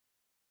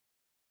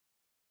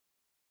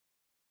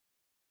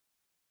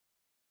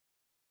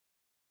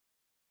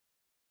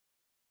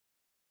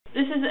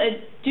This is a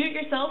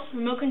do-it-yourself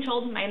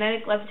remote-controlled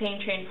magnetic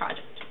levitating train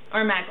project,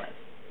 or Maglev.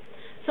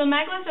 So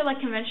maglevs are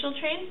like conventional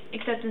trains,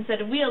 except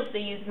instead of wheels they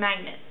use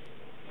magnets.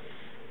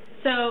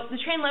 So the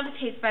train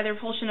levitates by the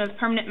repulsion of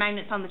permanent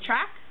magnets on the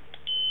track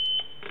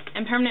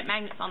and permanent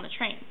magnets on the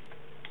train.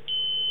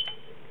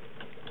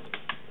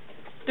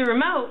 The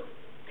remote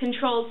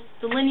controls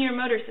the linear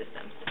motor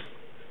system,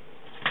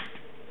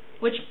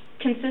 which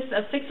consists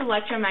of 6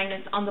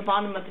 electromagnets on the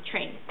bottom of the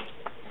train.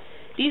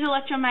 These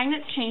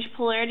electromagnets change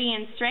polarity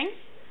and strength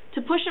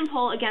to push and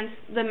pull against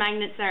the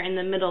magnets that are in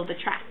the middle of the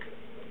track.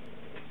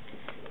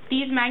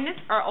 These magnets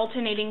are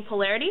alternating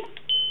polarity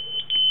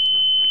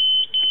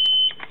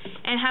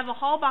and have a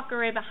Hall-Bock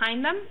array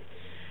behind them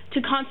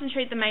to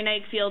concentrate the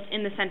magnetic field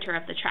in the center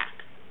of the track.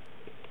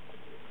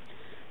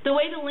 The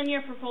way the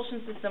linear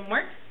propulsion system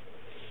works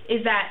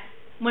is that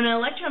when an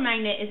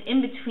electromagnet is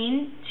in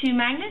between 2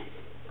 magnets,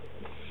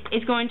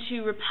 it's going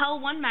to repel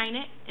one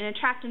magnet and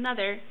attract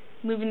another,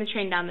 moving the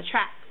train down the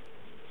track.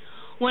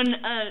 When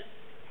an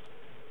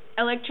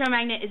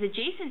electromagnet is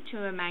adjacent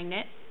to a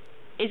magnet,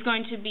 it's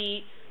going to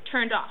be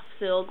turned off,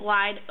 so it'll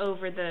glide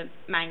over the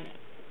magnet.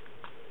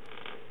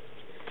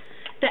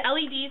 The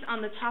LEDs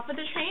on the top of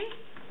the train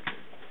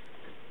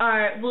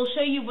will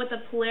show you what the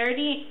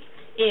polarity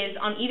is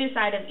on either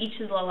side of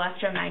each of the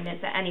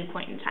electromagnets at any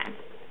point in time.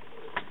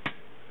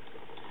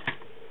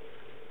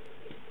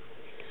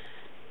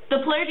 The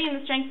polarity and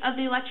the strength of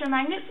the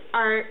electromagnets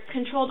are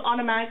controlled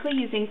automatically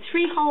using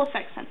 3 Hall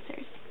effect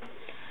sensors.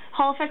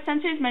 Hall effect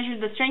sensors measure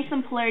the strength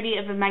and polarity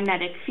of a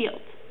magnetic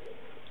field.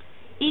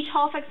 Each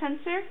Hall effect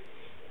sensor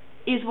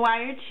is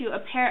wired to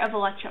a pair of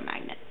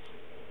electromagnets.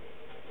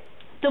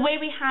 The way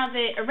we have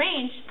it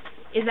arranged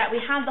is that we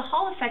have the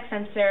Hall effect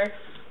sensor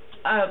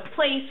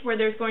place where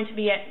there's going to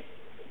be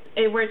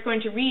where it's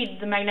going to read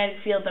the magnetic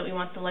field that we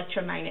want the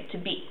electromagnet to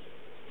be.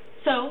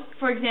 So,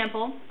 for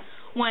example,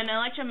 when an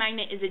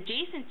electromagnet is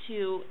adjacent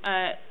to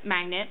a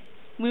magnet,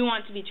 we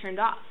want it to be turned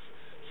off.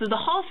 So the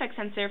Hall effect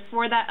sensor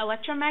for that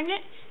electromagnet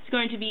is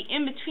going to be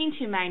in between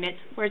 2 magnets,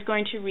 where it's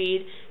going to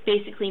read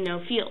basically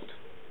no field.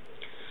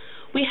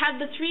 We have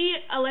the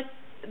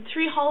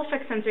three Hall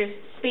effect sensors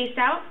spaced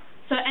out,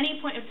 so at any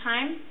point of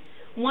time,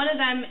 one of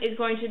them is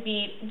going to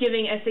be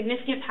giving a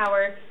significant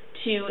power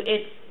to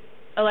its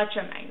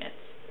electromagnets.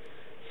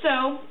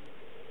 So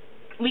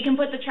we can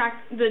put the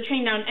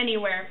train down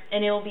anywhere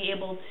and it will be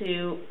able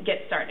to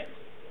get started.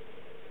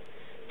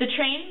 The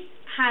train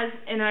has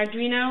an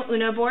Arduino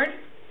Uno board,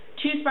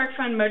 2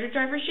 Sparkfun motor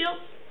driver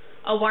shields,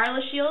 a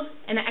wireless shield,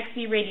 and an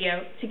XBee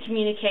radio to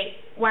communicate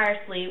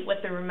wirelessly with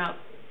the remote.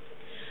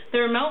 The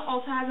remote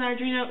also has an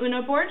Arduino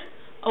Uno board,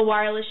 a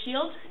wireless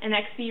shield, an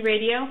XBee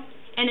radio,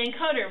 and an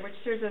encoder which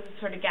serves as a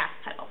sort of gas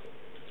pedal.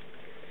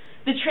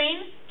 The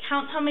train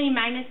counts how many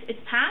magnets it's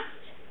passed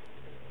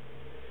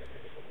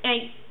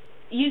and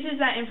uses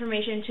that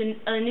information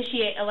to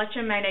initiate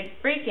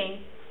electromagnetic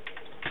braking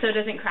so it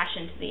doesn't crash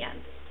into the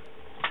ends.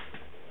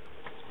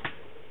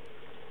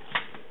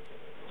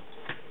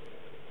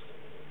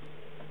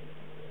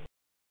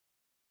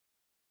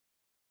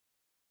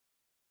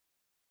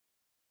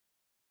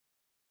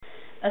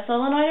 A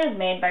solenoid is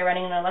made by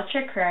running an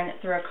electric current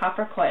through a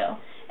copper coil,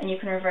 and you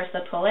can reverse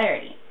the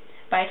polarity.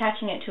 By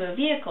attaching it to a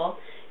vehicle,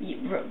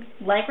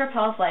 like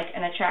repels like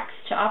and attracts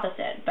to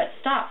opposite, but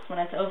stops when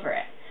it's over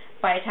it.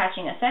 By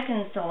attaching a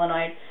second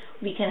solenoid,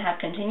 we can have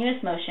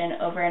continuous motion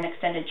over an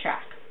extended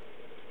track.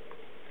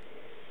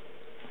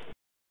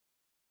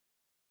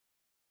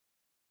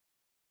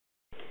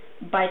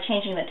 By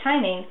changing the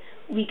timing,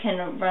 we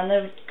can run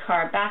the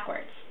car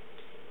backwards.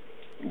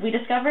 We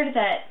discovered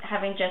that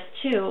having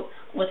just 2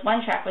 with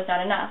 1 track was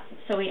not enough,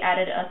 so we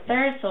added a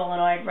 3rd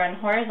solenoid run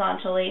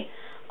horizontally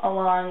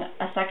along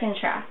a 2nd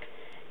track,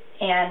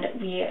 and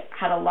we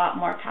had a lot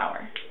more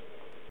power.